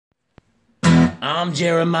I'm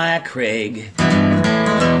Jeremiah Craig.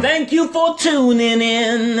 Thank you for tuning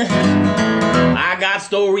in. I got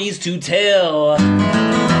stories to tell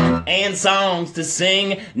and songs to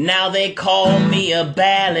sing. Now they call me a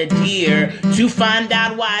balladeer. To find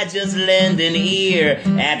out why, just lend an ear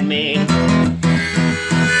at me.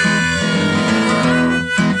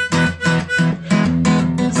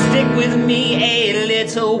 Stick with me a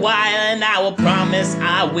little while and I will promise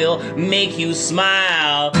I will make you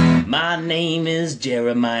smile. My name is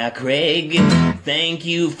Jeremiah Craig. Thank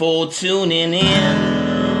you for tuning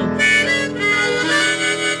in.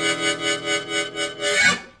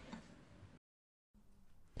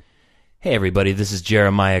 Hey everybody, this is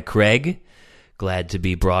Jeremiah Craig. Glad to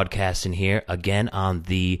be broadcasting here again on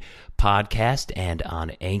the podcast and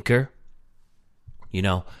on Anchor. You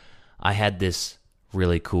know, I had this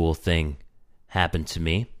really cool thing happen to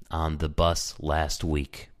me on the bus last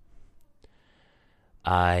week.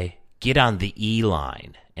 I get on the E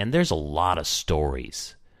line, and there's a lot of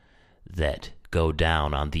stories that go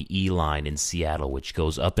down on the E line in Seattle, which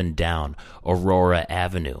goes up and down Aurora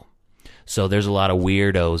Avenue. So there's a lot of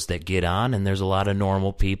weirdos that get on, and there's a lot of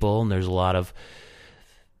normal people, and there's a lot of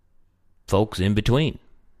folks in between,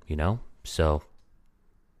 you know? So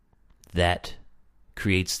that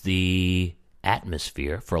creates the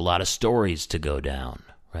atmosphere for a lot of stories to go down,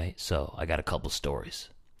 right? So I got a couple stories.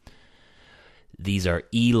 These are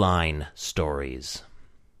E-line stories.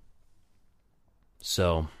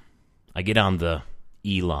 So I get on the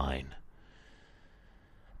E-line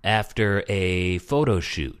after a photo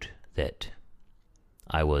shoot that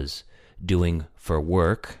I was doing for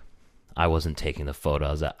work. I wasn't taking the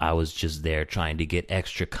photos. I was just there trying to get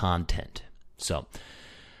extra content. So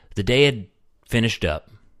the day had finished up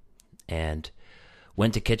and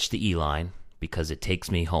went to catch the E-line because it takes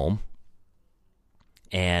me home.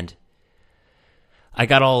 And I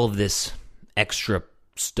got all of this extra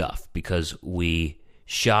stuff because we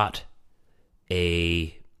shot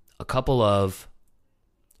a couple of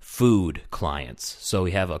food clients. So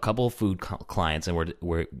we have a couple of food clients, and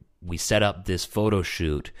we set up this photo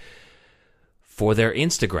shoot for their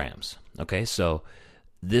Instagrams. Okay, so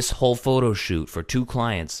this whole photo shoot for two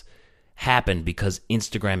clients happened because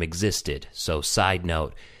Instagram existed. So side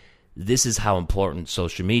note, this is how important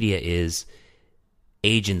social media is.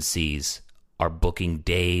 Agencies are booking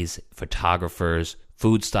days, photographers,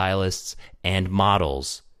 food stylists, and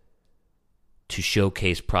models to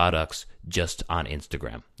showcase products just on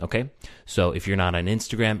Instagram, okay? So if you're not on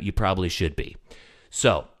Instagram, you probably should be.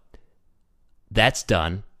 So that's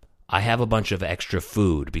done. I have a bunch of extra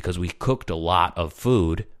food because we cooked a lot of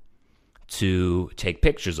food to take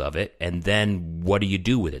pictures of it, and then what do you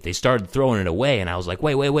do with it? They started throwing it away, and I was like,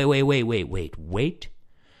 wait.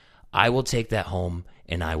 I will take that home,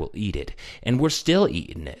 and I will eat it. And we're still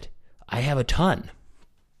eating it. I have a ton.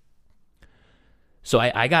 So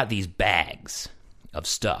I got these bags of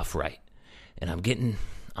stuff, right? And I'm getting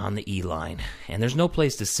on the E-line, and there's no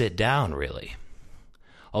place to sit down, really.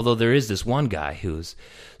 Although there is this one guy who's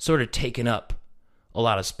sort of taken up a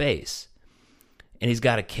lot of space. And he's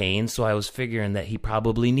got a cane, so I was figuring that he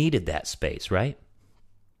probably needed that space, right?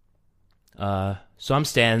 So I'm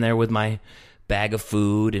standing there with my bag of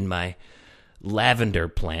food and my lavender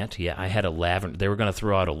plant. Yeah, I had a lavender. They were going to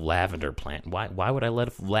throw out a lavender plant. Why would I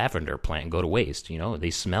let a lavender plant go to waste? You know,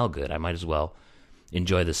 they smell good. I might as well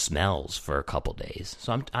enjoy the smells for a couple days.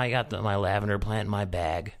 So I got my lavender plant in my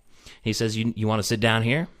bag. He says, you want to sit down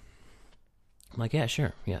here? I'm like, yeah,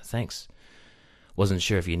 sure. Yeah, thanks. Wasn't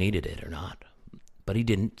sure if you needed it or not. But he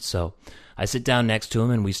didn't, so I sit down next to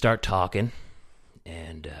him and we start talking,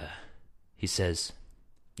 and he says,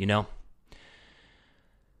 you know,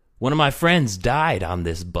 one of my friends died on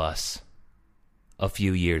this bus a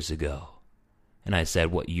few years ago. And I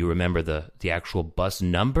said, what, you remember the actual bus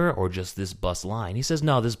number or just this bus line? He says,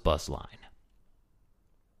 no, this bus line.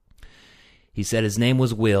 He said his name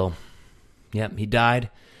was Will. Yep, he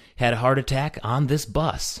died, had a heart attack on this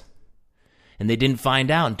bus. And they didn't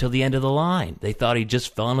find out until the end of the line. They thought he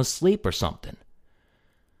just fell asleep or something.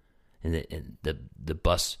 And the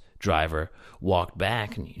bus driver walked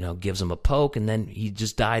back and, you know, gives him a poke, and then he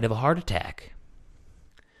just died of a heart attack.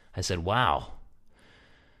 I said, wow,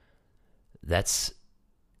 that's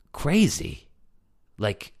crazy.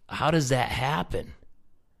 Like, how does that happen?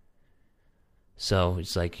 So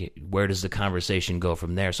it's like, where does the conversation go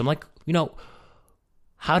from there? So I'm like, you know,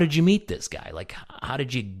 how did you meet this guy? Like, how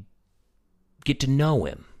did you get to know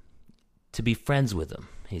him, to be friends with him?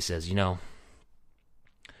 He says, you know,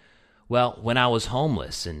 well, when I was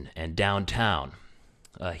homeless and downtown,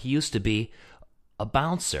 he used to be a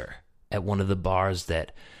bouncer at one of the bars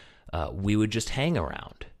that we would just hang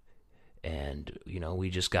around. And, we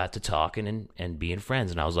just got to talking and being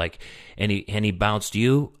friends. And I was like, and he bounced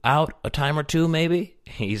you out a time or two, maybe?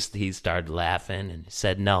 He started laughing and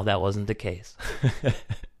said, no, that wasn't the case.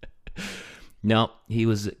 No, he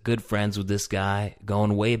was good friends with this guy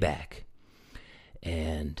going way back.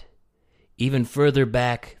 And even further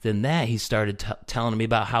back than that, he started telling me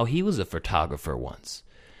about how he was a photographer once,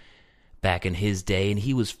 back in his day. And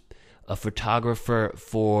he was a photographer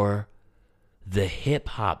for the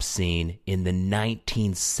hip-hop scene in the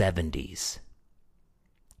 1970s.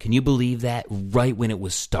 Can you believe that? Right when it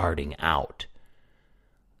was starting out.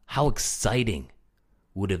 How exciting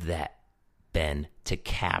would have that been to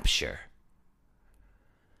capture?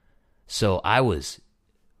 So I was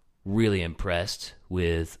really impressed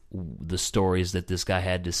with the stories that this guy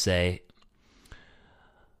had to say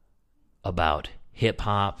about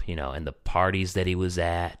hip-hop, and the parties that he was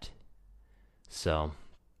at. So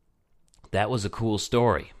that was a cool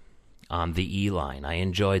story on the E-line. I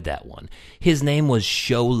enjoyed that one. His name was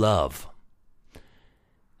Show Love.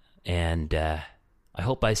 And I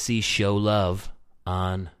hope I see Show Love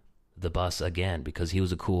on the bus again, because he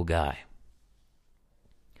was a cool guy.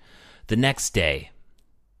 The next day,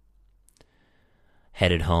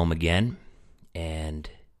 headed home again, and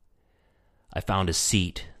I found a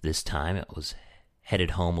seat this time. It was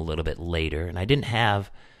headed home a little bit later, and I didn't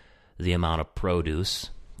have the amount of produce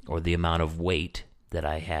or the amount of weight that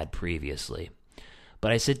I had previously.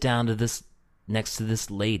 But I sit down next to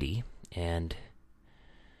this lady, and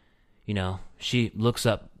she looks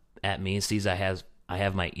up at me and sees I have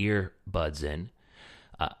my earbuds in.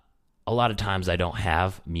 A lot of times I don't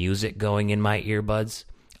have music going in my earbuds.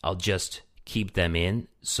 I'll just keep them in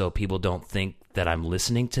so people don't think that I'm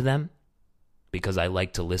listening to them, because I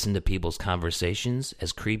like to listen to people's conversations,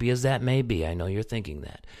 as creepy as that may be. I know you're thinking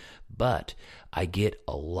that. But I get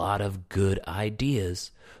a lot of good ideas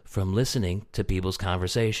from listening to people's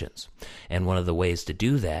conversations. And one of the ways to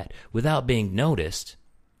do that without being noticed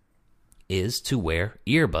is to wear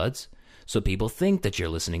earbuds so people think that you're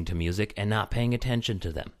listening to music and not paying attention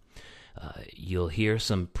to them. You'll hear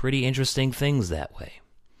some pretty interesting things that way.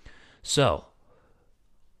 So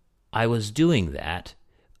I was doing that,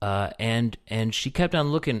 and she kept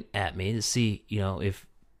on looking at me to see, if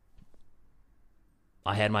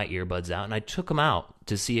I had my earbuds out, and I took them out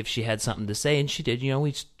to see if she had something to say, and she did.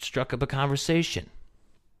 We struck up a conversation.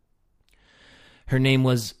 Her name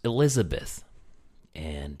was Elizabeth,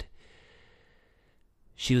 and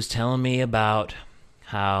she was telling me about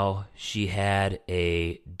how she had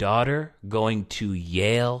a daughter going to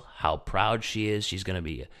Yale, how proud she is. She's going to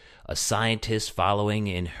be a scientist following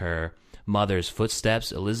in her mother's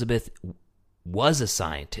footsteps. Elizabeth was a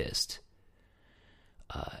scientist,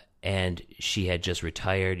 and she had just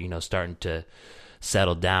retired, starting to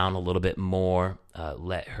settle down a little bit more,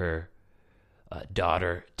 let her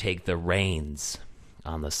daughter take the reins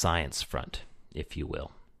on the science front, if you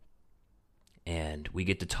will. And we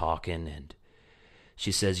get to talking, and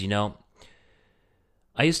she says,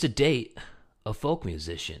 I used to date a folk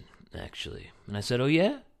musician, actually. And I said, oh,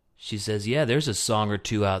 yeah? She says, yeah, there's a song or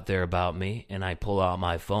two out there about me. And I pull out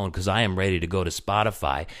my phone because I am ready to go to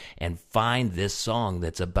Spotify and find this song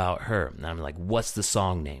that's about her. And I'm like, what's the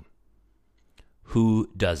song name? Who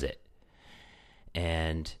does it?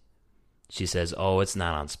 And she says, oh, it's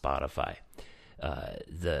not on Spotify.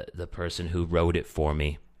 The person who wrote it for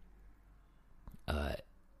me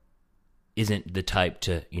isn't the type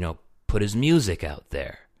to, put his music out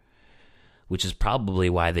there, which is probably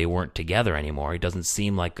why they weren't together anymore. He doesn't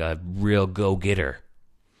seem like a real go-getter.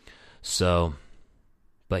 So,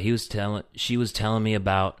 but she was telling me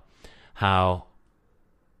about how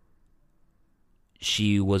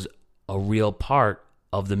she was a real part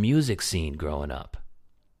of the music scene growing up.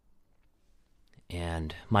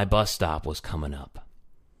 And my bus stop was coming up.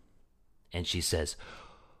 And she says,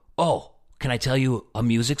 oh, can I tell you a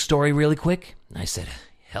music story really quick? And I said,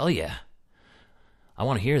 hell yeah. I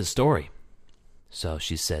want to hear the story. So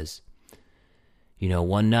she says,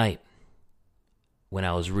 one night when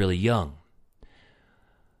I was really young,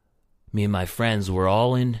 me and my friends were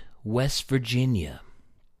all in West Virginia.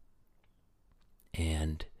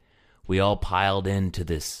 And we all piled into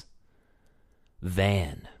this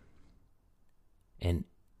van. And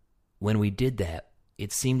when we did that,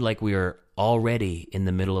 it seemed like we were already in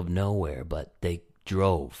the middle of nowhere, but they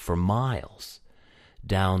drove for miles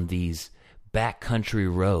down these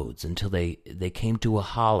backcountry roads until they came to a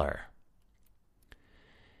holler.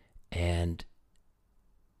 And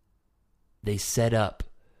they set up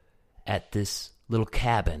at this little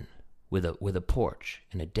cabin with a porch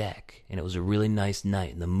and a deck, and it was a really nice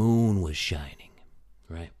night, and the moon was shining,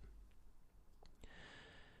 right?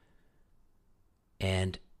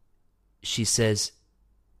 And she says,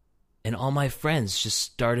 and all my friends just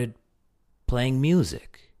started playing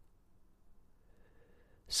music.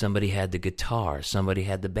 Somebody had the guitar, somebody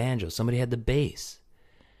had the banjo, somebody had the bass.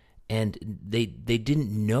 And they didn't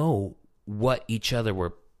know what each other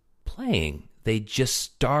were playing. They just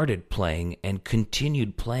started playing and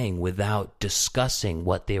continued playing without discussing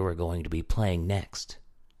what they were going to be playing next.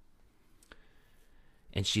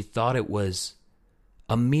 And she thought it was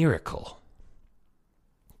a miracle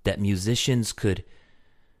that musicians could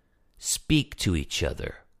speak to each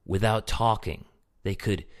other without talking. They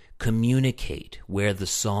could communicate where the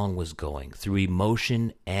song was going through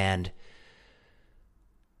emotion and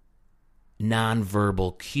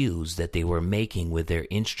nonverbal cues that they were making with their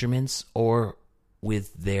instruments or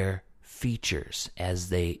with their features as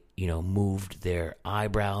they, moved their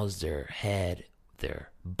eyebrows, their head, their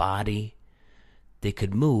body. They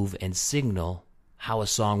could move and signal how a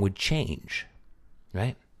song would change,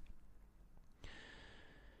 right?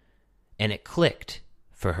 And it clicked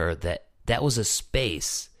for her that that was a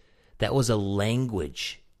space, that was a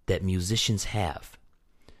language that musicians have.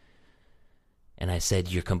 And I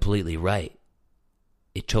said, you're completely right.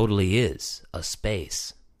 It totally is a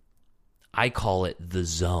space. I call it the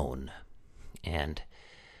zone. And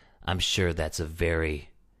I'm sure that's a very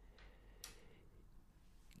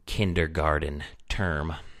kindergarten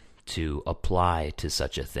term to apply to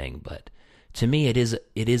such a thing. But to me, it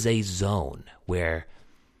is a zone where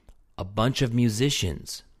a bunch of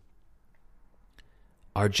musicians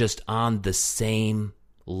are just on the same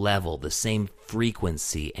level, the same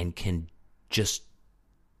frequency, and can just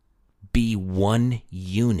be one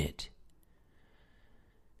unit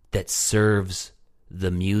that serves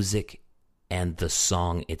the music and the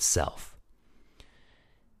song itself.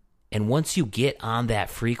 And once you get on that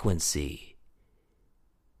frequency,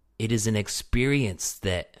 it is an experience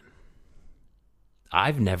that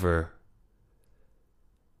I've never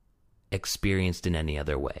experienced in any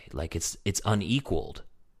other way. Like it's unequaled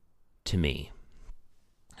to me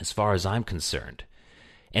as far as I'm concerned.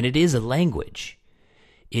 And it is a language.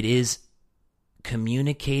 It is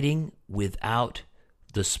communicating without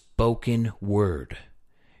the spoken word.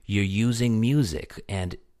 You're using music,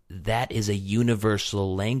 and that is a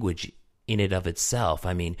universal language in and of itself.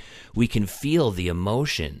 I mean, we can feel the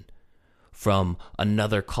emotion from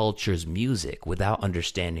another culture's music without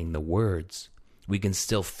understanding the words. We can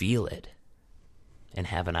still feel it and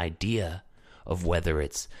have an idea of whether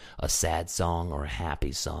it's a sad song or a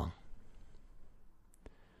happy song.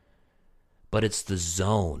 But it's the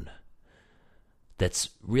zone that's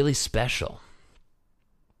really special,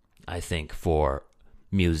 I think, for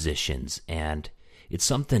musicians. And it's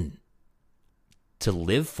something to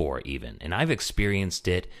live for even. And I've experienced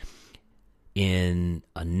it in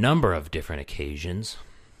a number of different occasions.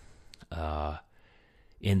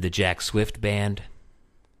 In the Jack Swift band,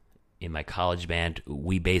 in my college band,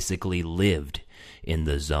 we basically lived in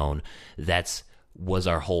the zone. That was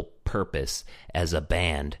our whole purpose as a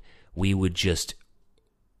band. We would just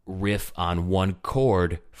riff on one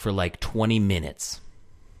chord for like 20 minutes.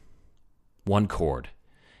 One chord.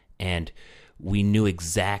 And we knew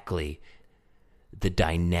exactly the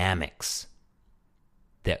dynamics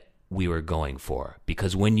that we were going for.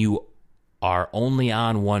 Because when you are only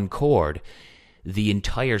on one chord, the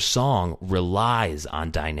entire song relies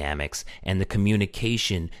on dynamics and the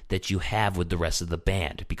communication that you have with the rest of the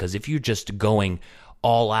band. Because if you're just going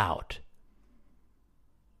all out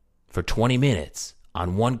for 20 minutes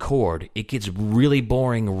on one chord, it gets really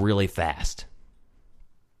boring really fast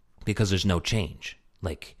because there's no change.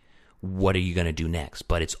 Like, what are you going to do next?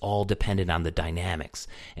 But it's all dependent on the dynamics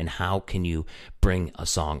and how can you bring a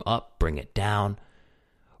song up, bring it down,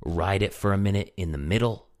 ride it for a minute in the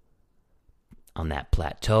middle on that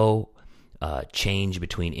plateau, change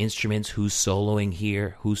between instruments, who's soloing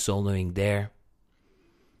here, who's soloing there.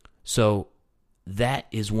 So that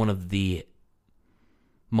is one of the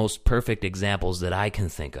most perfect examples that I can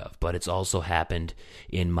think of, but it's also happened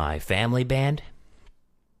in my family band.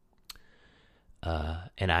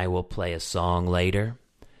 And I will play a song later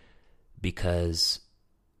because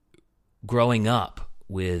growing up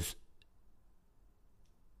with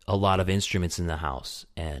a lot of instruments in the house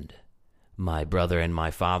and my brother and my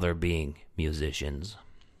father being musicians,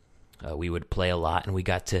 we would play a lot and we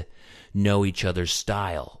got to know each other's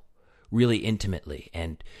style really intimately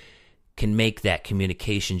and can make that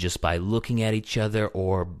communication just by looking at each other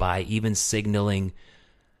or by even signaling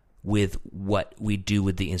with what we do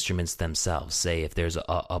with the instruments themselves. Say if there's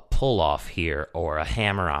a pull-off here or a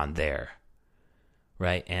hammer-on there,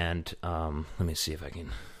 right? And let me see if I can...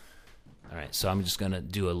 All right, so I'm just going to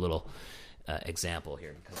do a little example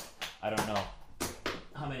here because I don't know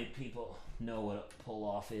how many people know what a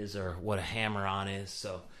pull-off is or what a hammer-on is.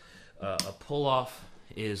 So a pull-off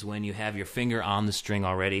is when you have your finger on the string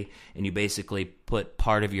already, and you basically put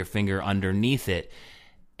part of your finger underneath it,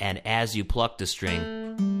 and as you pluck the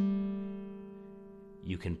string,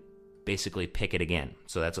 you can basically pick it again.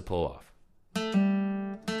 So that's a pull-off.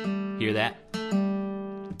 Hear that?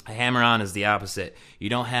 A hammer-on is the opposite. You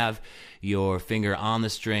don't have your finger on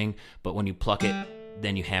the string, but when you pluck it,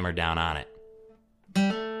 then you hammer down on it.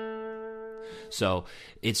 So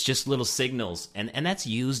it's just little signals, and that's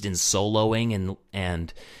used in soloing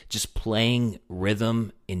and just playing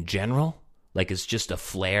rhythm in general. Like it's just a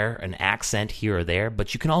flair, an accent here or there,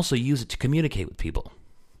 but you can also use it to communicate with people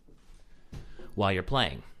while you're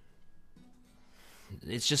playing.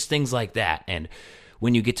 It's just things like that. And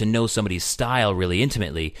when you get to know somebody's style really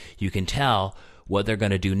intimately, you can tell what they're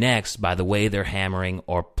going to do next by the way they're hammering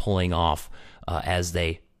or pulling off as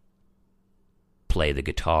they play the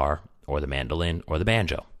guitar or the mandolin or the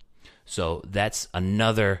banjo. So that's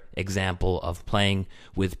another example of playing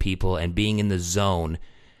with people and being in the zone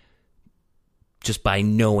just by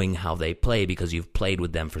knowing how they play because you've played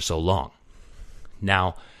with them for so long.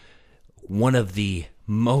 Now, one of the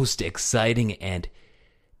most exciting and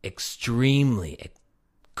extremely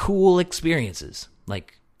cool experiences,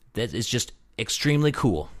 like that is just extremely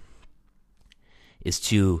cool, is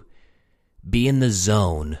to be in the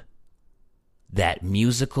zone, that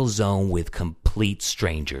musical zone with complete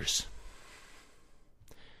strangers.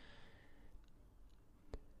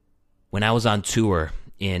 When I was on tour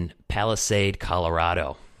in Palisade,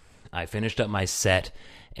 Colorado, I finished up my set,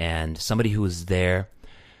 and somebody who was there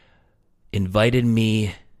invited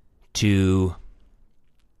me to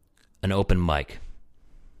an open mic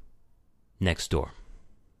next door.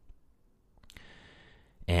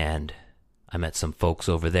 And I met some folks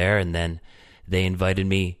over there, and then they invited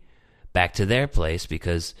me back to their place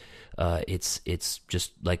because it's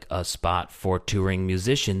just like a spot for touring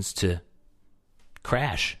musicians to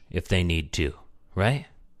crash if they need to, right?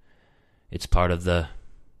 It's part of the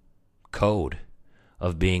code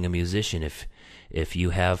of being a musician. If you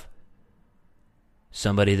have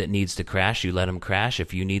somebody that needs to crash, you let them crash.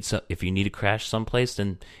 If you need to crash someplace,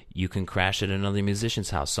 then you can crash at another musician's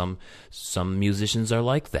house. Some musicians are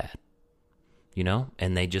like that, you know,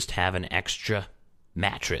 and they just have an extra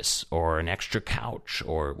mattress or an extra couch,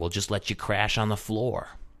 or will just let you crash on the floor,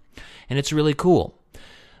 and it's really cool.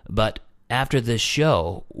 But after this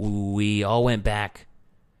show, we all went back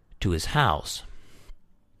to his house,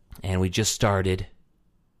 and we just started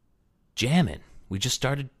jamming. We just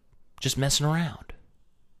started just messing around.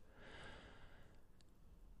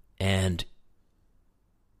 And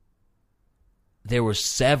there were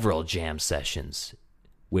several jam sessions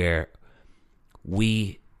where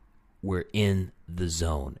we were in the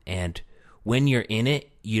zone. And when you're in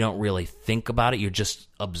it, you don't really think about it. You're just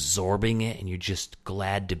absorbing it, and you're just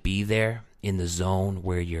glad to be there in the zone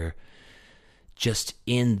where you're just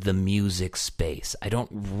in the music space. I don't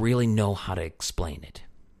really know how to explain it.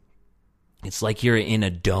 It's like you're in a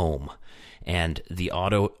dome, and the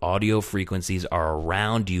audio frequencies are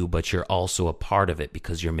around you, but you're also a part of it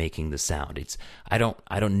because you're making the sound. I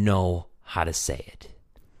don't know how to say it.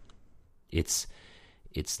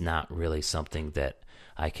 It's not really something that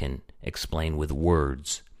I can explain with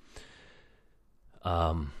words.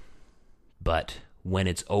 But when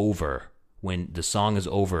it's over, when the song is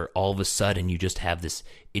over, all of a sudden you just have this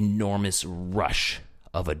enormous rush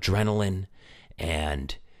of adrenaline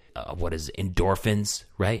and endorphins,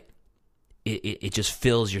 right? It just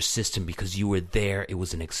fills your system because you were there. It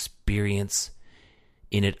was an experience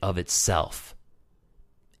in it of itself.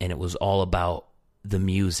 And it was all about the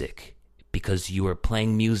music because you were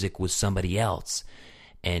playing music with somebody else,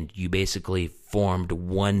 and you basically formed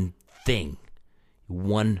one thing,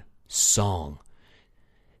 one song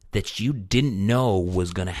that you didn't know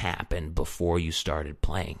was going to happen before you started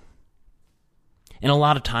playing. And a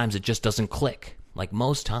lot of times it just doesn't click. Like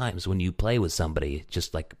most times when you play with somebody, it's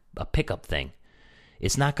just like a pickup thing.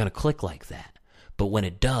 It's not going to click like that. But when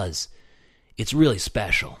it does, it's really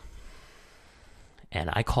special. And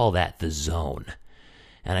I call that the zone.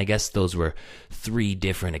 And I guess those were 3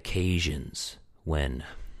 different occasions when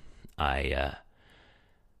I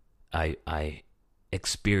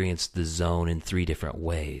experienced the zone in 3 different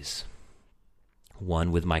ways.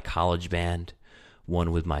 One with my college band,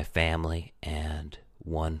 one with my family, and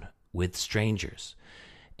one with strangers.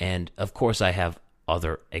 And of course I have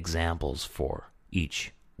other examples for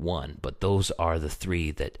each one, but those are the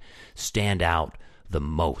 3 that stand out the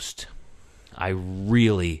most. I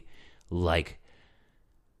really like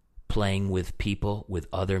playing with people, with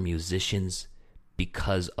other musicians,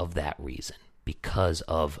 because of that reason. because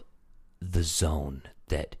of the zone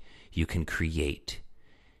that you can create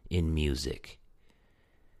in music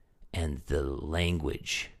and the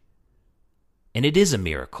language. And it is a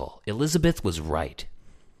miracle. Elizabeth was right.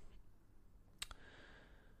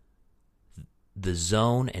 The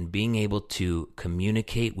zone and being able to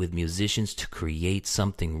communicate with musicians to create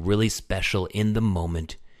something really special in the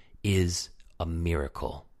moment is a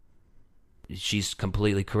miracle. She's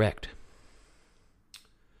completely correct.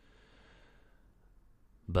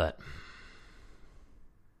 But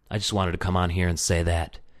I just wanted to come on here and say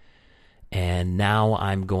that. And now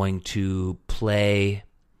I'm going to play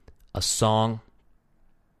a song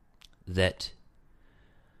that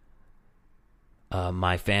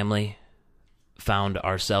my family found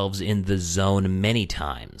ourselves in the zone many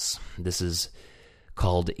times. This is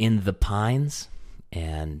called In the Pines,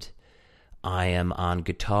 and I am on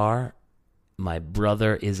guitar. My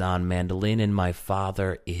brother is on mandolin, and my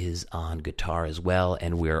father is on guitar as well,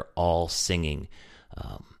 and we're all singing.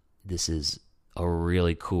 This is a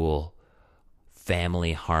really cool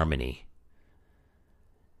family harmony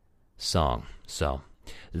song. So,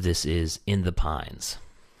 this is In the Pines.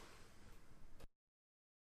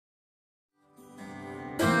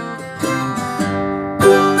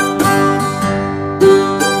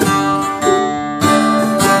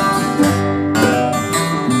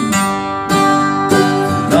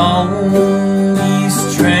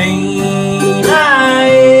 Longest train I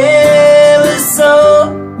ever saw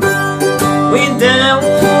went down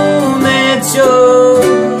that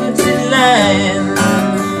Georgia line.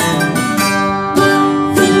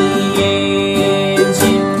 The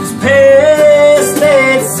engines passed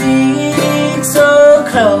at 6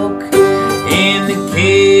 o'clock, and the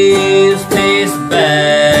cabs passed by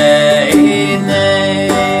at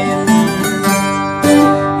 9.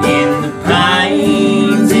 In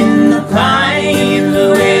the pines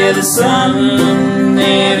where the sun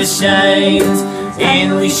never shines,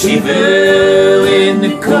 and we shiver in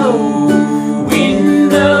the cold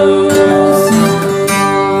windows.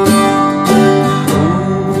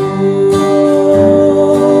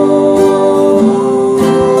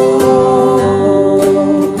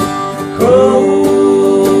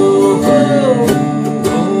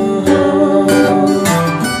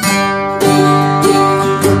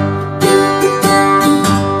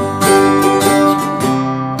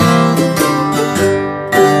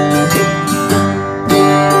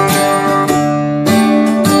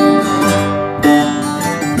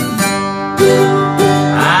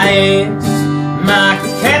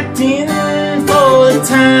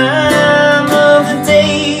 Time of the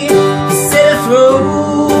day, he said the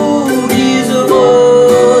road is a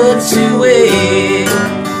much away.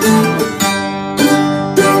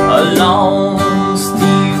 A long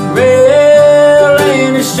steel rail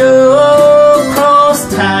and a show-cross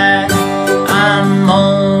tie. I'm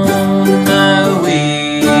on my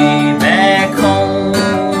way back home.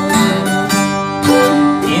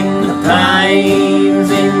 In the pines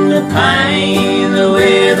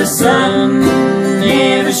where the sun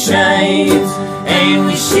never shines, and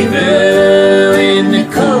we shiver in the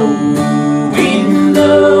cold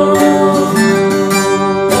window.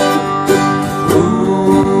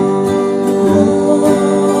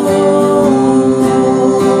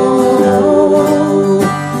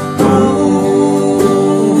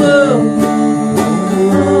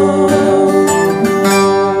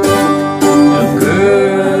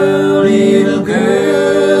 Little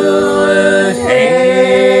girl, what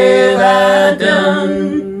have I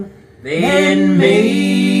done that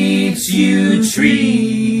makes you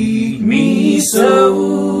treat me so?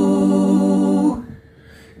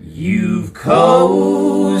 You've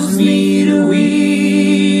caused me to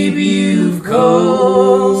weep, you've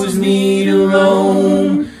caused me to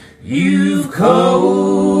roam, you've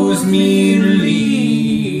caused me to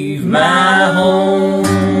leave my home.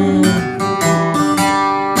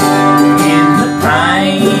 In the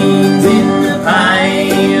pines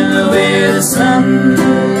where the sun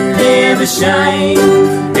never shines,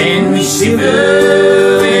 and we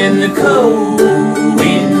shiver in the cold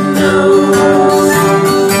windows.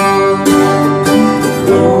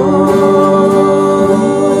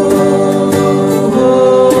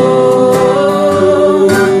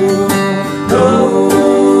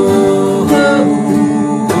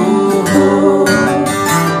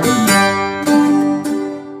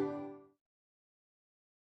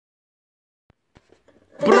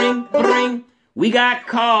 Bring, bring, we got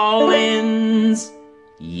call-ins.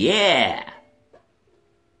 Yeah.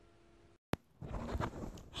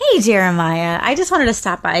 Hey Hey, Jeremiah. I just wanted to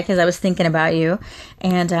stop by because I was thinking about you,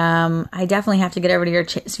 and I definitely have to get over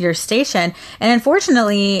to your station. And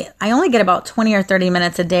unfortunately, I only get about 20 or 30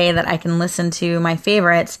 minutes a day that I can listen to my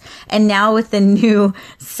favorites. And now with the new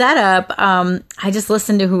setup, I just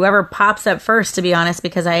listen to whoever pops up first, to be honest,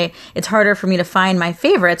 because it's harder for me to find my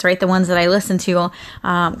favorites, right? The ones that I listen to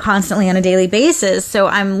constantly on a daily basis. So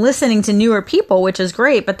I'm listening to newer people, which is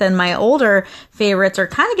great, but then my older favorites are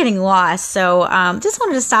kind of getting lost. So just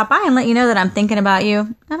wanted to stop by and let you know that I'm thinking about you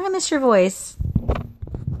and I miss your voice.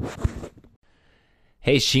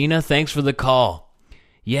 Hey, Sheena, thanks for the call.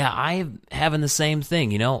 Yeah, I'm having the same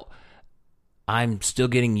thing. I'm still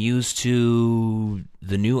getting used to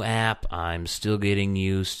the new app. I'm still getting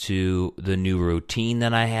used to the new routine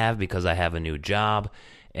that I have because I have a new job.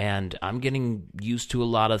 And I'm getting used to a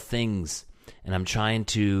lot of things. And I'm trying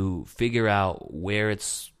to figure out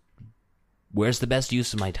where's the best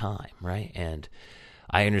use of my time, right? And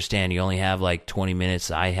I understand you only have like 20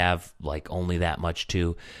 minutes. I have like only that much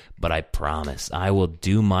too. But I promise I will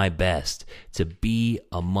do my best to be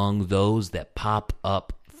among those that pop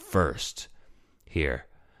up first here.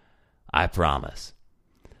 I promise.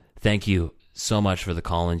 Thank you so much for the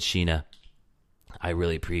call in, Sheena. I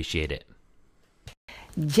really appreciate it.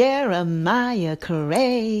 Jeremiah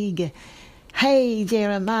Craig. Hey,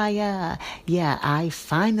 Jeremiah. Yeah, I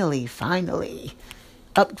finally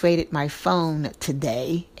upgraded my phone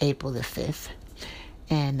today, April the 5th.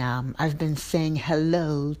 And I've been saying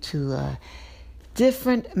hello to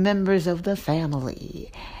different members of the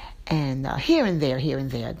family. And here and there.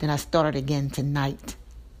 Then I started again tonight,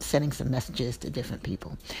 sending some messages to different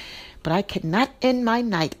people. But I could not end my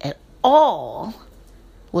night at all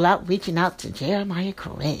without reaching out to Jeremiah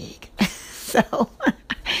Craig. So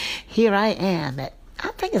here I am at, I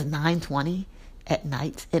think it's 9:20 at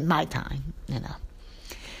night, at my time,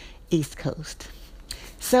 East Coast.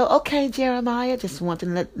 So, okay, Jeremiah, just want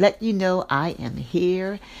to let you know I am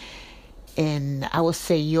here in, I will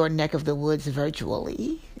say, your neck of the woods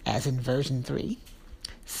virtually, as in version 3.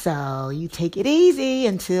 So you take it easy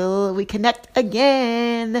until we connect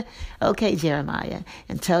again. Okay, Jeremiah,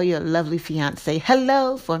 and tell your lovely fiance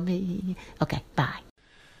hello for me. Okay, bye.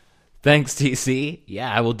 Thanks, TC.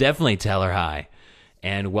 Yeah, I will definitely tell her hi.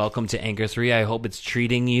 And welcome to Anchor 3. I hope it's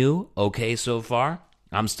treating you okay so far.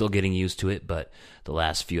 I'm still getting used to it, but the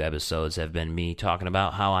last few episodes have been me talking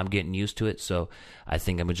about how I'm getting used to it, so I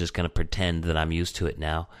think I'm just going to pretend that I'm used to it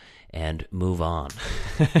now and move on.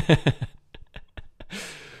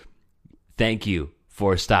 Thank you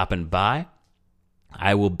for stopping by.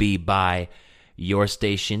 I will be by your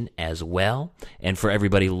station as well. And for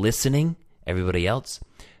everybody listening, everybody else,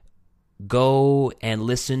 go and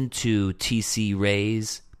listen to TC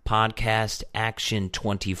Ray's podcast Action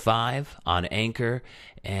 25 on Anchor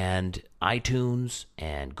and iTunes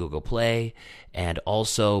and Google Play. And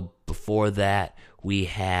also before that, we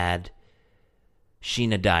had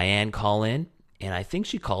Sheena Diane call in. And I think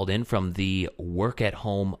she called in from the Work at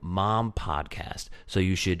Home Mom podcast. So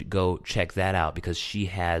you should go check that out because she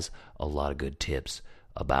has a lot of good tips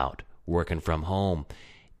about working from home,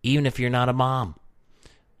 even if you're not a mom.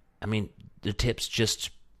 I mean, the tips just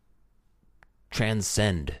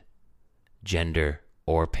transcend gender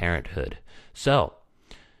or parenthood. So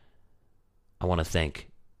I want to thank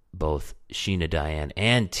both Sheena Diane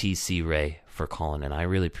and TC Ray for calling in. I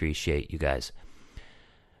really appreciate you guys.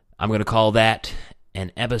 I'm going to call that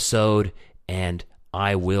an episode, and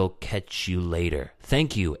I will catch you later.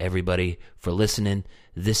 Thank you, everybody, for listening.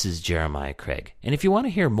 This is Jeremiah Craig. And if you want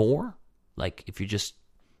to hear more, like if you're just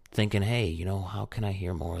thinking, hey, how can I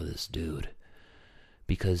hear more of this dude?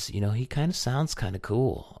 Because, he kind of sounds kind of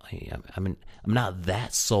cool. I mean, I'm not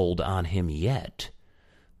that sold on him yet,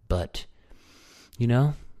 but,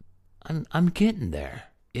 I'm getting there.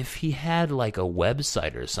 If he had like a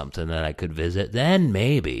website or something that I could visit, then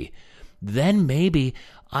maybe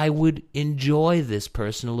I would enjoy this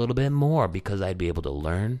person a little bit more because I'd be able to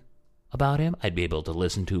learn about him. I'd be able to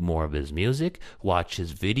listen to more of his music, watch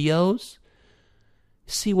his videos,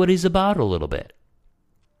 see what he's about a little bit.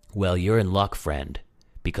 Well, you're in luck, friend,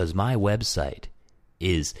 because my website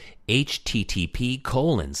is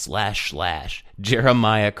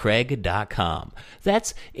http://jeremiahcraig.com.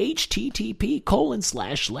 That's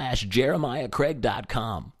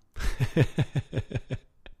http://jeremiahcraig.com.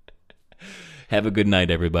 Have a good night,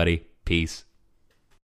 everybody. Peace.